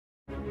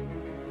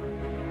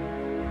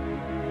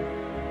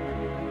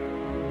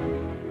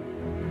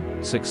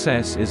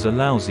Success is a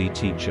lousy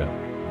teacher.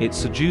 It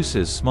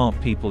seduces smart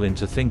people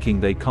into thinking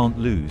they can't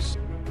lose.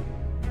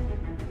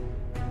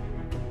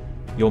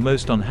 Your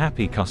most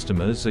unhappy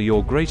customers are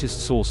your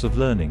greatest source of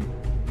learning.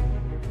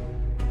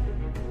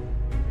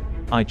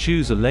 I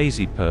choose a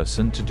lazy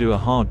person to do a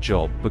hard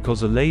job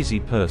because a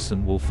lazy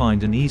person will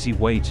find an easy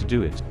way to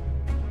do it.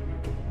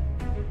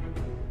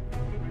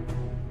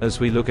 As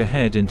we look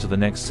ahead into the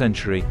next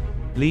century,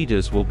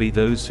 leaders will be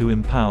those who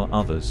empower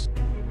others.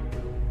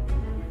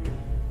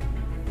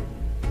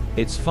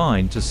 It's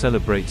fine to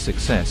celebrate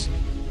success,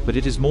 but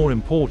it is more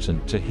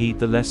important to heed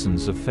the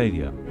lessons of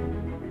failure.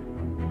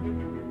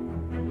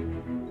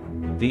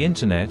 The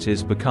internet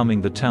is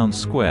becoming the town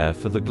square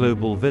for the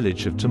global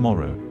village of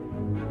tomorrow.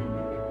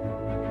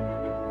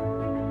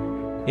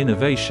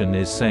 Innovation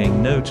is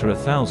saying no to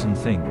 1,000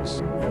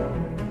 things.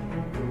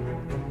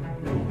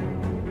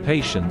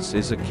 Patience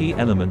is a key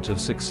element of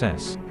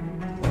success.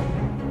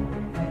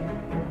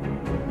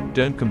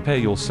 Don't compare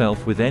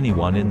yourself with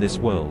anyone in this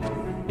world.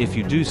 If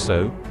you do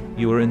so,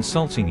 you are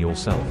insulting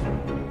yourself.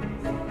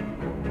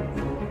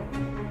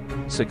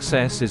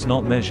 Success is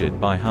not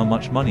measured by how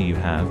much money you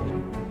have,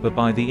 but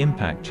by the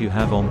impact you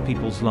have on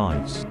people's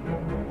lives.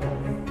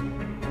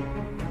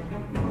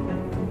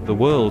 The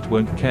world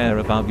won't care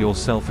about your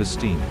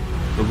self-esteem.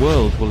 The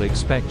world will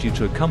expect you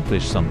to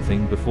accomplish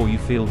something before you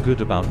feel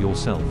good about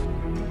yourself.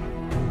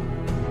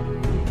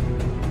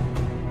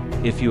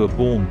 If you are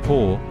born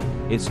poor,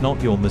 it's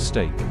not your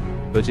mistake.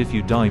 But if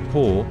you die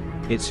poor,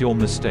 it's your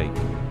mistake.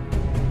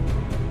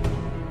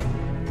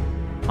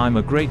 I'm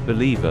a great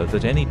believer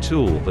that any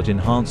tool that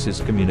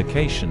enhances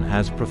communication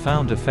has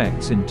profound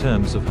effects in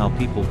terms of how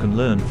people can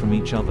learn from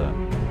each other.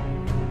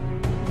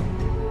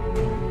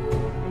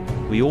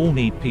 We all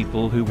need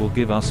people who will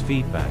give us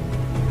feedback.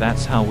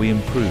 That's how we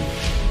improve.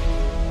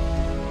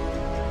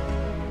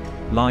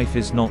 Life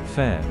is not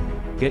fair.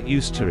 Get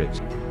used to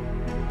it.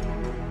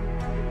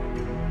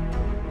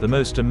 The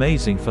most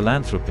amazing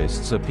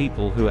philanthropists are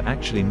people who are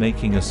actually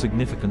making a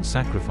significant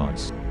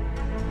sacrifice.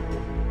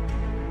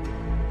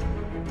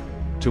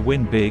 To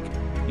win big,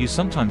 you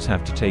sometimes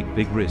have to take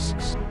big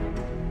risks.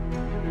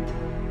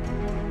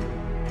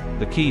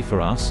 The key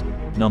for us,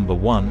 number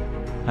one,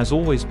 has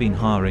always been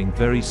hiring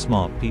very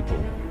smart people.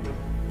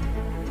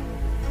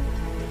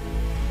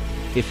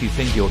 If you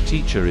think your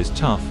teacher is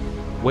tough,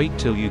 wait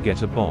till you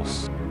get a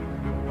boss.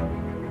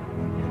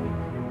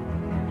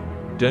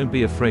 Don't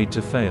be afraid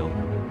to fail.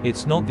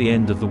 It's not the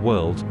end of the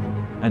world,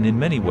 and in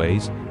many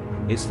ways,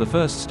 it's the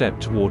first step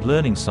toward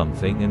learning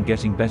something and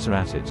getting better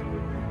at it.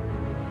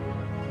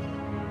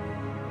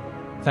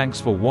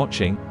 Thanks for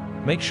watching.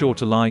 Make sure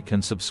to like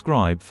and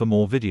subscribe for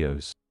more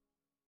videos.